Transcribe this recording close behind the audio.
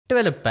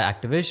Developed by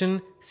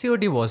Activision,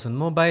 COD Warzone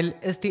Mobile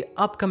is the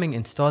upcoming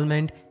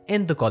installment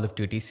in the Call of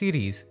Duty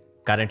series.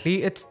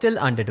 Currently, it's still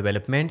under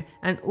development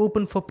and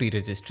open for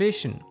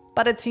pre-registration.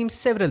 But it seems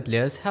several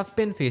players have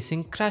been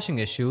facing crashing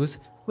issues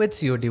with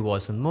COD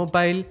Warzone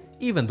Mobile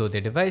even though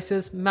their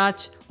devices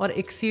match or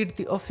exceed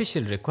the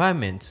official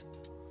requirements.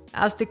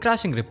 As the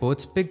crashing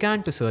reports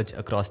began to surge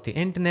across the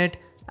internet,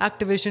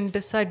 Activision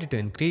decided to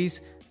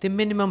increase the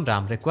minimum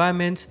RAM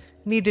requirements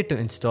needed to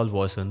install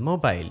Warzone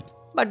Mobile.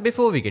 But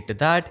before we get to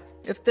that,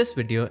 if this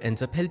video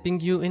ends up helping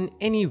you in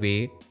any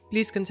way,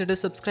 please consider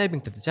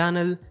subscribing to the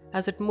channel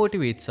as it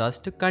motivates us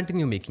to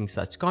continue making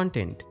such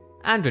content.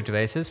 Android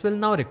devices will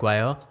now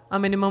require a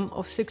minimum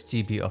of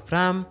 6GB of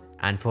RAM,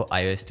 and for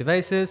iOS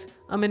devices,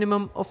 a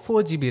minimum of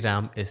 4GB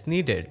RAM is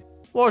needed.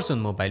 Warzone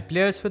Mobile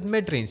players with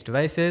mid-range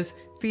devices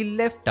feel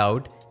left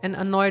out and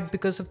annoyed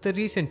because of the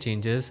recent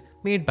changes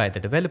made by the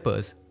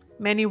developers.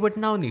 Many would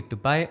now need to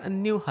buy a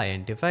new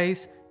high-end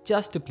device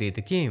just to play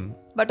the game.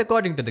 But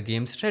according to the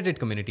game's Reddit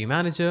community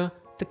manager,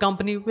 the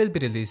company will be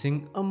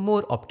releasing a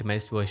more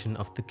optimized version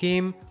of the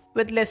game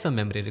with lesser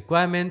memory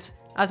requirements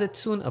as it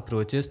soon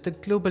approaches the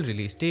global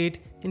release date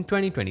in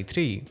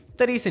 2023.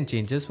 The recent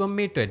changes were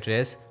made to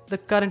address the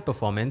current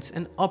performance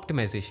and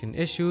optimization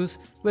issues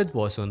with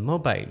Warzone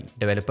Mobile.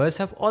 Developers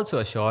have also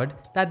assured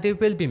that they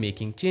will be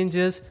making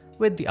changes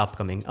with the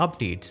upcoming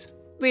updates.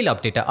 We'll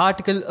update our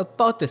article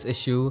about this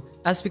issue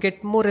as we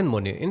get more and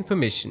more new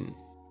information.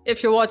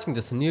 If you're watching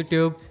this on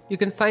YouTube, you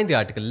can find the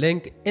article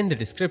link in the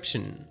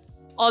description.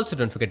 Also,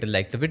 don't forget to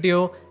like the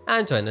video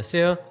and join us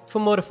here for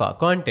more of our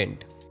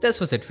content.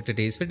 This was it for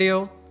today's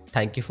video.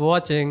 Thank you for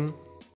watching.